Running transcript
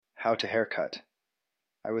How to haircut.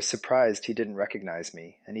 I was surprised he didn't recognize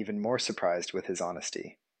me, and even more surprised with his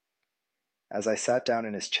honesty. As I sat down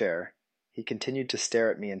in his chair, he continued to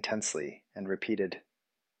stare at me intensely and repeated,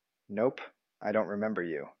 "Nope, I don't remember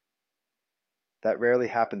you." That rarely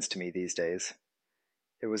happens to me these days.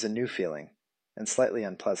 It was a new feeling, and slightly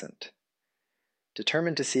unpleasant.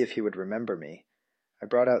 Determined to see if he would remember me, I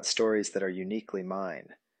brought out stories that are uniquely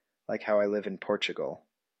mine, like how I live in Portugal.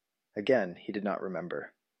 Again, he did not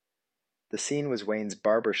remember. The scene was Wayne's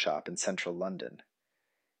barber shop in central London.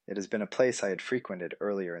 It has been a place I had frequented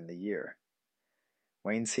earlier in the year.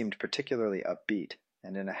 Wayne seemed particularly upbeat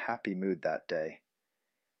and in a happy mood that day.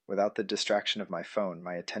 Without the distraction of my phone,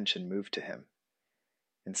 my attention moved to him.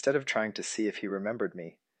 Instead of trying to see if he remembered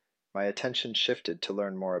me, my attention shifted to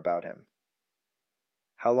learn more about him.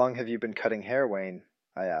 "How long have you been cutting hair, Wayne?"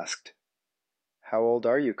 I asked. "How old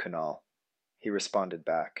are you, Kunal?" he responded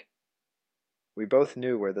back. We both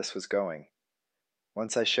knew where this was going.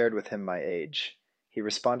 Once I shared with him my age, he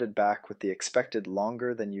responded back with the expected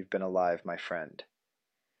 "longer than you've been alive, my friend."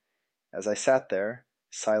 As I sat there,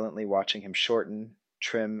 silently watching him shorten,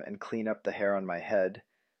 trim, and clean up the hair on my head,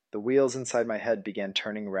 the wheels inside my head began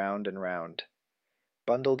turning round and round.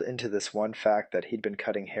 Bundled into this one fact that he'd been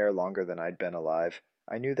cutting hair longer than I'd been alive,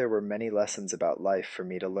 I knew there were many lessons about life for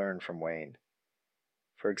me to learn from Wayne.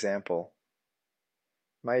 For example,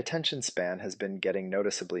 my attention span has been getting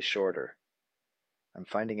noticeably shorter. I'm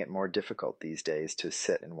finding it more difficult these days to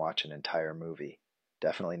sit and watch an entire movie.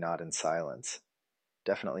 Definitely not in silence.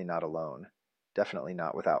 Definitely not alone. Definitely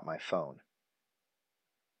not without my phone.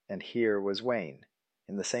 And here was Wayne,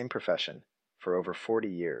 in the same profession, for over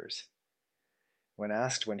 40 years. When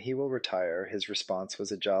asked when he will retire, his response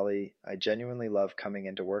was a jolly, "I genuinely love coming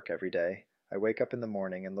into work every day. I wake up in the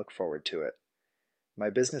morning and look forward to it. My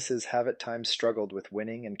businesses have at times struggled with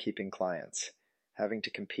winning and keeping clients, having to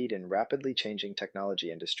compete in rapidly changing technology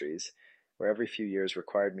industries, where every few years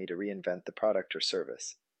required me to reinvent the product or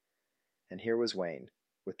service." And here was Wayne,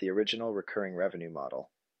 with the original recurring revenue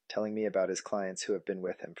model, telling me about his clients who have been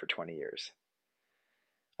with him for 20 years.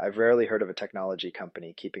 I've rarely heard of a technology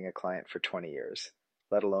company keeping a client for 20 years,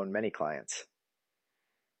 let alone many clients.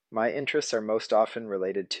 My interests are most often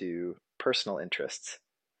related to personal interests.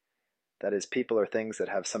 That is, people or things that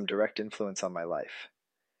have some direct influence on my life.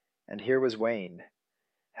 And here was Wayne,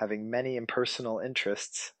 having many impersonal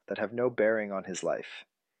interests that have no bearing on his life.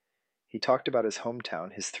 He talked about his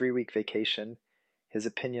hometown, his 3-week vacation, his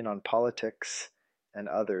opinion on politics, and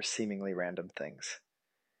other seemingly random things.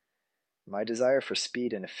 My desire for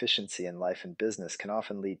speed and efficiency in life and business can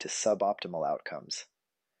often lead to suboptimal outcomes.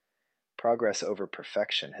 Progress over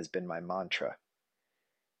perfection has been my mantra.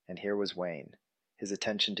 And here was Wayne, his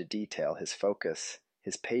attention to detail, his focus,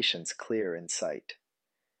 his patience clear in sight.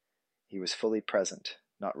 He was fully present,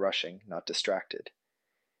 not rushing, not distracted.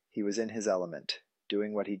 He was in his element,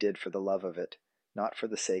 doing what he did for the love of it, not for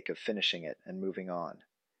the sake of finishing it and moving on.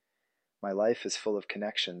 My life is full of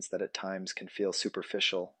connections that at times can feel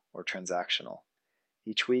superficial or transactional.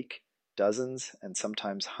 Each week, dozens and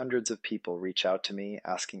sometimes hundreds of people reach out to me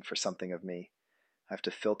asking for something of me. I have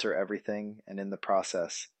to filter everything and in the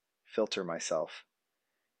process, filter myself.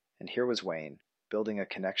 And here was Wayne, building a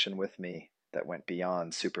connection with me that went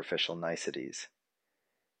beyond superficial niceties.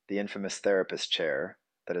 The infamous therapist chair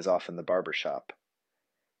that is often the barber shop.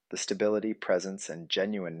 The stability, presence, and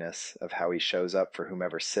genuineness of how he shows up for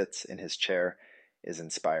whomever sits in his chair is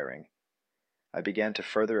inspiring. I began to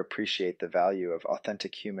further appreciate the value of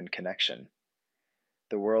authentic human connection.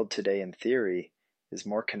 The world today, in theory, is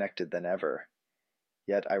more connected than ever,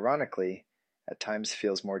 yet ironically, at times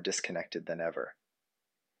feels more disconnected than ever.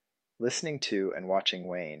 Listening to and watching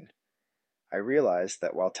Wayne, I realized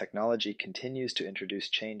that while technology continues to introduce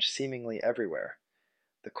change seemingly everywhere,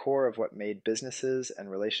 the core of what made businesses and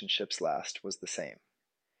relationships last was the same: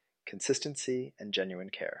 consistency and genuine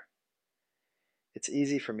care. It's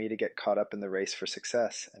easy for me to get caught up in the race for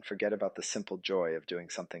success and forget about the simple joy of doing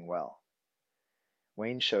something well.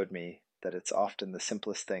 Wayne showed me that it's often the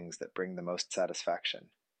simplest things that bring the most satisfaction.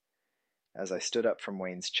 As I stood up from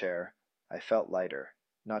Wayne's chair, I felt lighter,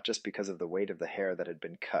 not just because of the weight of the hair that had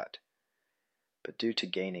been cut, but due to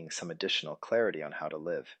gaining some additional clarity on how to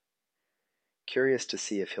live. Curious to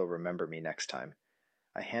see if he'll remember me next time,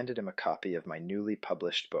 I handed him a copy of my newly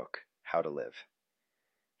published book, How to Live.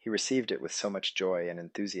 He received it with so much joy and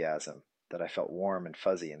enthusiasm that I felt warm and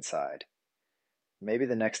fuzzy inside. "Maybe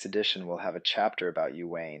the next edition will have a chapter about you,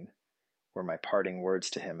 Wayne," were my parting words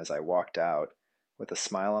to him as I walked out, with a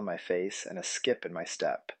smile on my face and a skip in my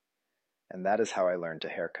step. And that is how I learned to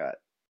haircut.